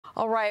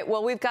All right,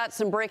 well, we've got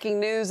some breaking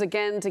news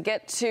again to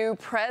get to.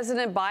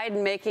 President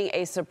Biden making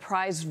a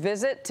surprise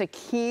visit to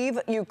Kyiv,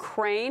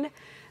 Ukraine.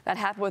 That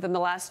happened within the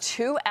last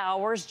 2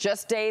 hours,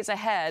 just days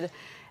ahead,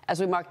 as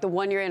we mark the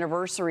one-year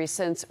anniversary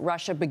since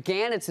Russia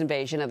began its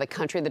invasion of the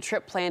country. The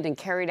trip planned and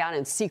carried out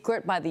in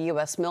secret by the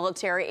U.S.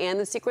 military and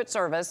the Secret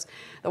Service.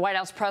 The White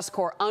House press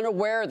corps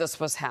unaware this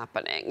was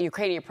happening.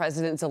 Ukrainian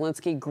President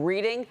Zelensky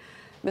greeting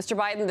Mr.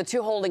 Biden, the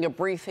two holding a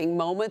briefing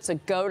moments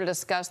ago to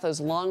discuss those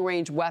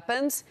long-range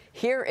weapons.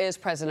 Here is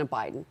President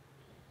Biden.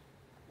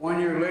 1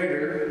 year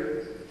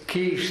later,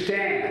 Kyiv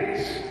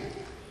stands,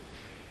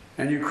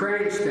 and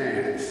Ukraine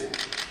stands.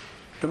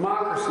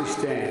 Democracy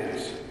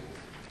stands.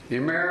 The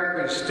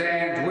America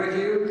stands with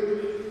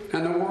you,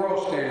 and the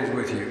world stands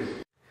with you.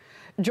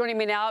 Joining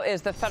me now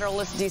is the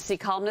Federalist D.C.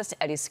 columnist,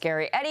 Eddie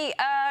Scarry. Eddie,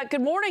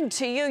 good morning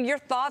to you. Your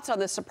thoughts on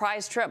this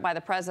surprise trip by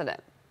the president?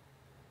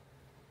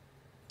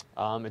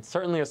 It's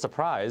certainly a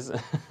surprise,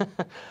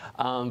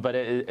 but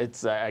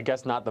it's, I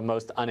guess, not the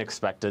most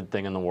unexpected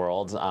thing in the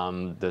world.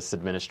 This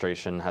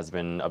administration has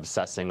been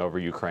obsessing over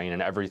Ukraine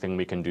and everything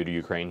we can do to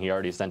Ukraine. He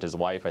already sent his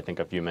wife, I think,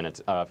 a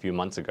few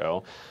months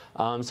ago.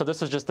 So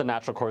this is just the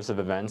natural course of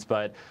events.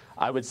 But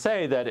I would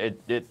say that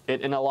it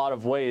in a lot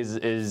of ways,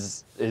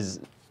 is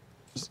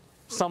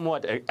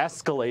somewhat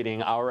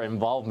escalating our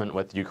involvement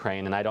with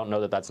Ukraine, and I don't know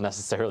that that's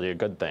necessarily a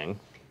good thing.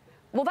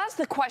 Well, that's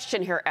the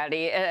question here,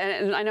 Eddie,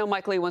 and I know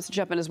Mike Lee wants to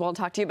jump in as well and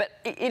talk to you, but,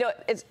 you know,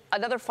 it's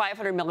another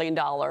 $500 million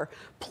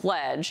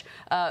pledge.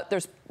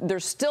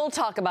 There's still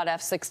talk about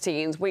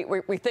F-16s.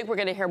 We think we're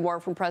going to hear more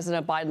from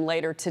President Biden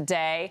later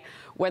today,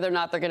 whether or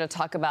not they're going to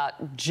talk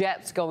about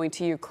jets going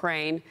to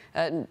Ukraine,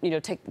 you know,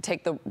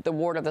 take the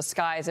ward of the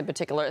skies in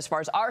particular as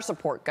far as our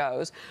support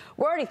goes.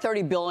 We're already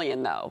 $30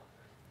 billion, though,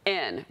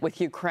 in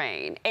with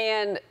Ukraine.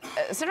 And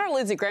Senator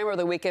Lindsey Graham over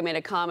the weekend made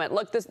a comment,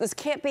 look, this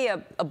can't be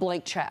a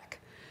blank check.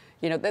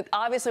 You know,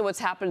 obviously what's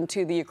happened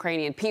to the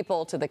Ukrainian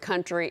people, to the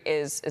country,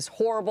 is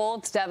horrible.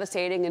 It's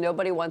devastating, and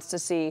nobody wants to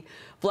see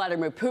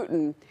Vladimir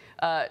Putin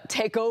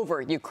take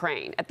over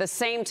Ukraine. At the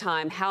same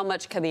time, how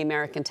much can the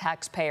American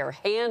taxpayer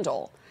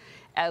handle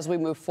as we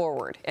move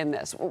forward in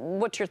this?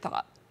 What's your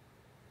thought?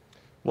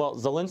 Well,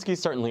 Zelensky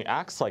certainly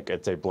acts like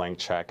it's a blank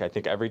check. I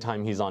think every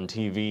time he's on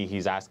TV,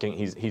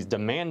 he's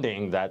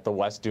demanding that the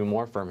West do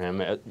more for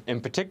him, in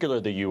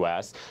particular the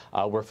U.S.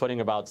 We're footing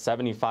about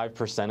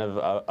 75%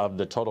 of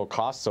the total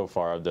cost so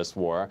far of this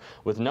war,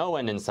 with no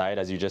end in sight.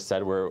 As you just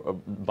said, where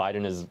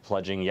Biden is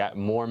pledging yet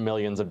more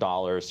millions of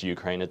dollars to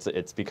Ukraine.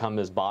 It's become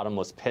this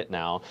bottomless pit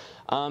now,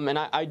 and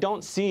I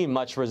don't see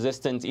much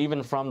resistance,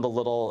 even from the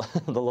little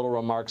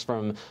remarks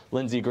from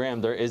Lindsey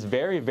Graham. There is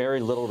very, very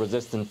little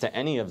resistance to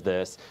any of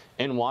this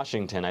in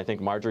Washington. I think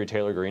Marjorie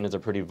Taylor Greene is a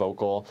pretty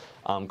vocal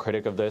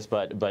critic of this,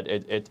 but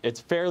it's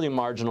fairly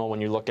marginal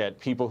when you look at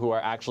people who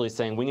are actually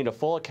saying we need a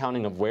full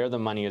accounting of where the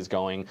money is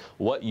going,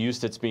 what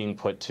use it's being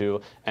put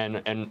to,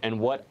 and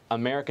what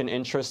American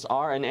interests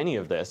are in any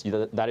of this.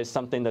 That is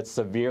something that's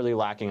severely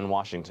lacking in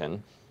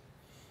Washington.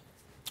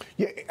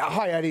 Yeah,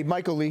 hi, Eddie.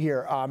 Michael Lee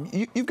here.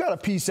 You've got a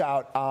piece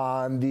out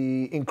on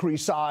the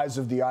increased size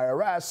of the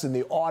IRS and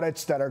the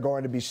audits that are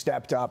going to be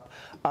stepped up.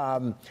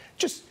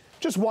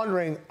 Just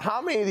wondering, how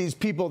many of these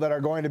people that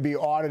are going to be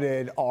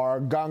audited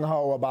are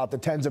gung-ho about the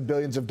tens of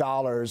billions of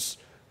dollars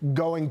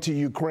going to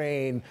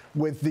Ukraine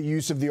with the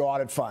use of the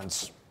audit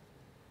funds?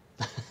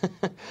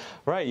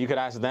 Right. You could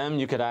ask them.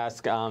 You could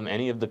ask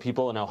any of the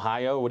people in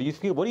Ohio. What do you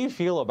feel? What do you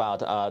feel about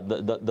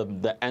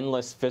the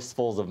endless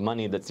fistfuls of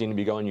money that seem to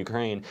be going to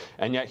Ukraine?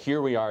 And yet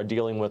here we are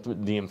dealing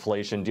with the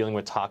inflation, dealing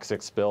with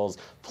toxic spills.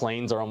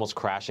 Planes are almost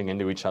crashing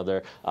into each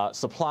other.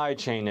 Supply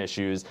chain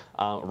issues,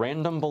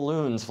 random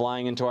balloons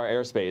flying into our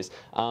airspace,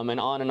 and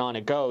on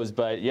it goes.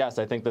 But yes,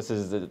 I think this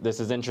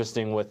is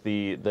interesting with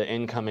the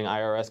incoming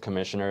IRS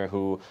commissioner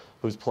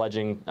who's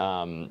pledging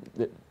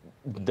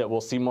that we'll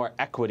see more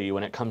equity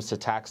when it comes to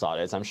tax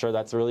audits. I'm sure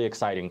that's really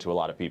exciting to a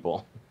lot of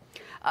people.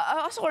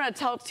 I also want to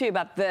talk to you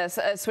about this,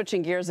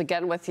 switching gears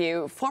again with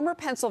you. Former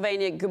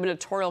Pennsylvania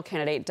gubernatorial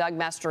candidate Doug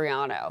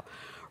Mastriano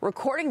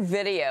recording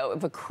video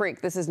of a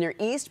creek. This is near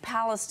East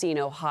Palestine,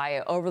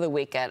 Ohio, over the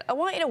weekend. I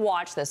want you to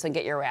watch this and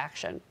get your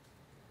reaction.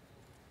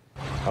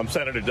 I'm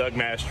Senator Doug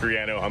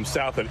Mastriano. I'm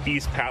south of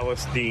East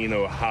Palestine,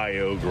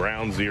 Ohio,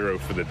 ground zero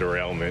for the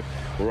derailment.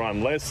 We're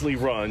on Leslie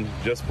Run,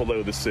 just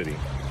below the city.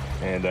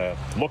 And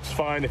looks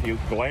fine if you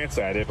glance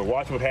at it, but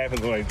watch what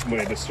happens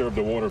when I disturb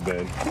the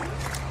waterbed.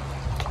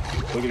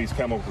 Look at these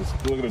chemicals,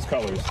 look at those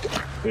colors.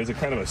 There's a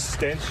kind of a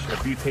stench, a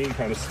butane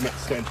kind of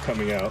stench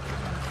coming out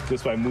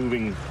just by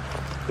moving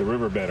the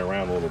riverbed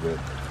around a little bit.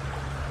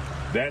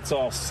 That's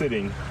all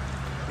sitting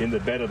in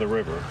the bed of the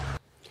river.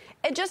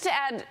 And just to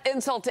add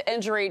insult to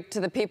injury to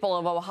the people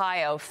of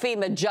Ohio,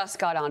 FEMA just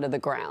got onto the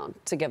ground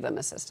to give them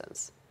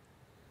assistance.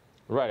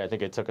 Right. I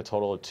think it took a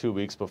total of 2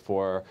 weeks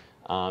before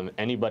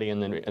Anybody in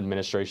the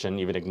administration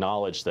even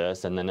acknowledged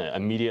this and then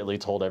immediately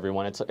told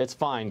everyone it's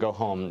fine, go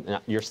home.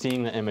 You're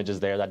seeing the images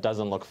there. That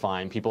doesn't look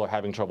fine. People are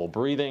having trouble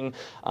breathing.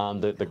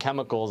 The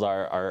chemicals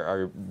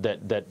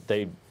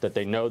that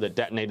they know that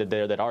detonated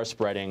there that are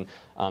spreading,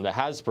 that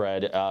has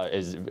spread,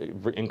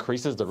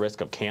 increases the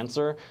risk of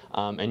cancer.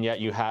 And yet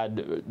you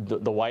had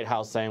the White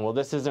House saying, well,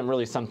 this isn't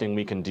really something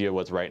we can deal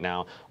with right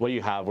now. What do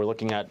you have? We're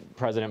looking at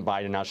President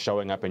Biden now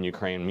showing up in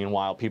Ukraine.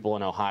 Meanwhile, people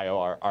in Ohio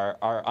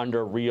are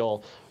under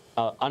real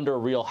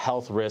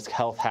health risk,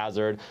 health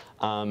hazard,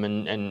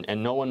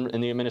 and no one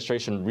in the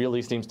administration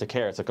really seems to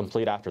care. It's a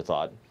complete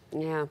afterthought.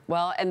 Yeah,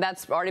 well, and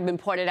that's already been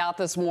pointed out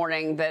this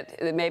morning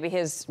that maybe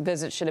his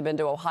visit should have been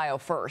to Ohio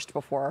first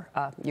before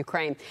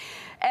Ukraine.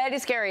 Eddie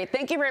Scarry,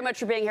 thank you very much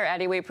for being here,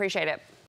 Eddie. We appreciate it.